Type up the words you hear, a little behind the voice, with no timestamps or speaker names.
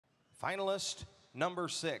Finalist number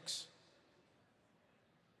 6.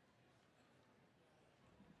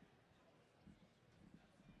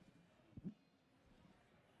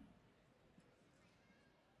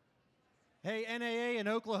 Hey, NAA in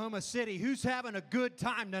Oklahoma City, who's having a good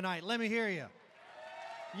time tonight? Let me hear you.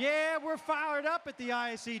 Yeah, we're fired up at the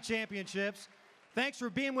IAC Championships. Thanks for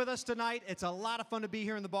being with us tonight. It's a lot of fun to be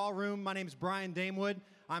here in the ballroom. My name is Brian Damewood.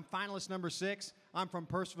 I'm finalist number 6. I'm from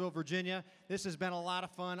Purcellville, Virginia. This has been a lot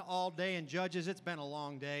of fun all day, and judges, it's been a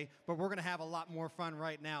long day, but we're gonna have a lot more fun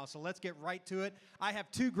right now, so let's get right to it. I have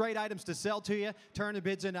 2 great items to sell to you. Turn the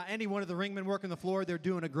bids into any one of the ringmen working the floor. They're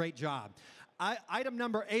doing a great job. Item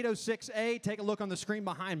number 806A, take a look on the screen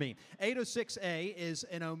behind me. 806A is,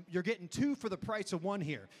 you're getting 2 for the price of 1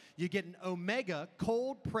 here. You get an Omega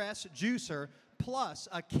cold press juicer plus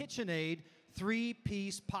a KitchenAid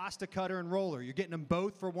 3-piece pasta cutter and roller. You're getting them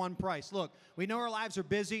both for 1 price. Look, we know our lives are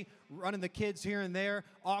busy, running the kids here and there,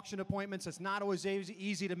 auction appointments. It's not always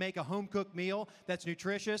easy to make a home-cooked meal that's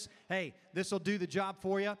nutritious. Hey, this will do the job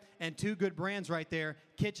for you. And 2 good brands right there,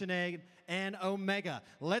 KitchenAid and Omega.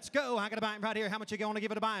 Let's go. I'm going to buy him right here. How much you going to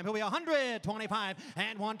give it a buy him? He'll be 125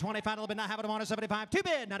 and 125. A little bit. Now have it on 75. 2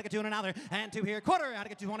 bid. Now to get 2 and another. And 2 here. Quarter. How to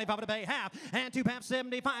get 225 to pay half. And 2 half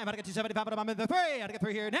 75. How to get 275 at a bump in the 3. How to get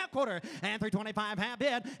 3 here. Now quarter. And 325 half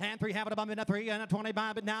bid. And 3 half at a bump in the 3. And a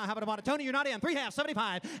 25. But now have it on a Tony. You're not in. 3 half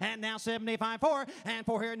 75. And now 75 4. And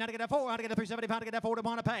 4 here. Now to get a 4. How to get a 375 to get a 4 to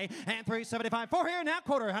want to pay. And 375 4 here. Now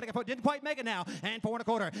quarter. How to get 4. Didn't quite make it now. And 4 and a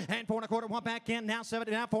quarter. And 4 and a quarter. 1 back in. Now 70.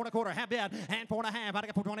 Now 4 and a quarter. Half bid. And 4 and a half. How to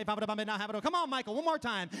get 425 at a bump in. Now have it. Come on, Michael. One more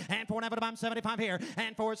time. And 4 and a half at a bump. 75 here.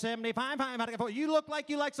 And 475. How to get 4. You look like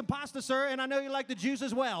you like some pasta, sir. And I know you like the juice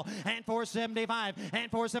as well. And 475.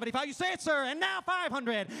 And 475. You say it, sir. And now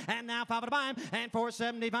 500. And now 5 at a bump. And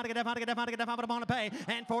 475 to get F. How to get F. How to get F. How to want to pay.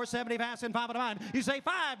 And 475 and 5 at a bump. You say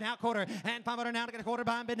 5. Now quarter. And 500 now to get a quarter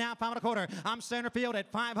bump. And now 5 and a quarter. I'm center field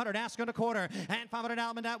at 500. Asking a quarter. And 500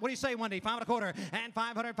 now. What do you say, Wendy? 5 and a quarter. And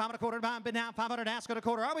 500. 5 and a quarter bump. And now 500. Asking a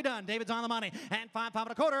quarter. Are we done? David's on the money. And 5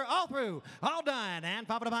 and a quarter. All through. All done. And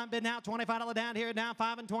 5 and a bump. Bid now $25 down here. Now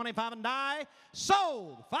 5 and 25 and die.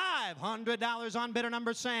 Sold. $500 on bidder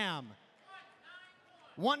number Sam.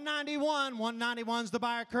 191. 191's the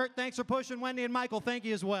buyer. Kurt, thanks for pushing. Wendy and Michael, thank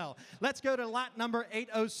you as well. Let's go to lot number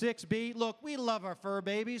 806B. Look, we love our fur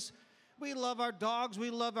babies. We love our dogs. We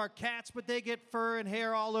love our cats, but they get fur and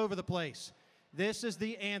hair all over the place. This is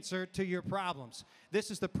the answer to your problems. This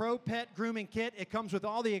is the Pro Pet Grooming Kit. It comes with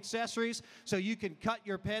all the accessories so you can cut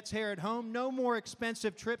your pet's hair at home. No more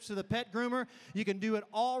expensive trips to the pet groomer. You can do it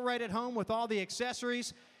all right at home with all the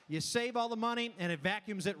accessories. You save all the money, and it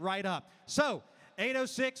vacuums it right up. So,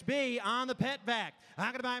 806B on the pet vac. I'm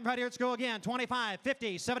going to buy him right here. Let's go again. 25,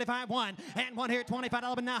 50, 75, 1. And 1 here,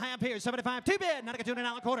 $25, but now half here. 75, 2 bid. Now to get $2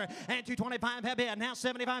 and a quarter. And 225 half bid. Now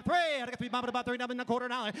 75, 3. I got 3 bumping about $3 and a quarter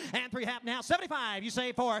dollar. And 3 half now 75. You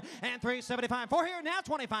say 4. And 3, 75. 4 here, now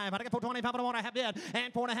 25. I got 425 and a 1 half bid.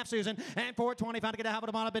 And 4 and a half Susan. And 425 to get a half of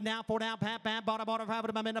the bottom bid. Now 4 down, pat, bottom, half of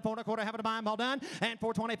the bum in the 4 and a quarter, half of the bottom, all done. And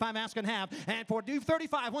 425 asking half. And 4 do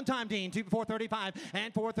 35 one time, Dean. 2 435.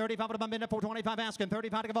 And 435 of the bum in the 425 asking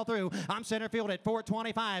 35 to go through. I'm center field at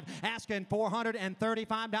 425, asking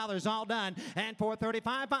 $435, all done. And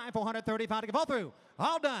 435, 435 to go through.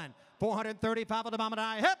 All done. 435 of the bomb and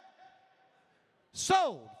I hip.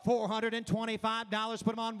 Sold. $425.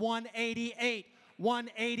 Put them on 188.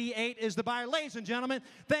 188 is the buyer. Ladies and gentlemen,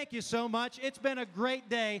 thank you so much. It's been a great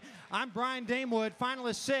day. I'm Brian Damewood,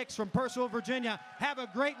 finalist 6 from Purcellville, Virginia. Have a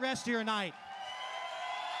great rest of your night.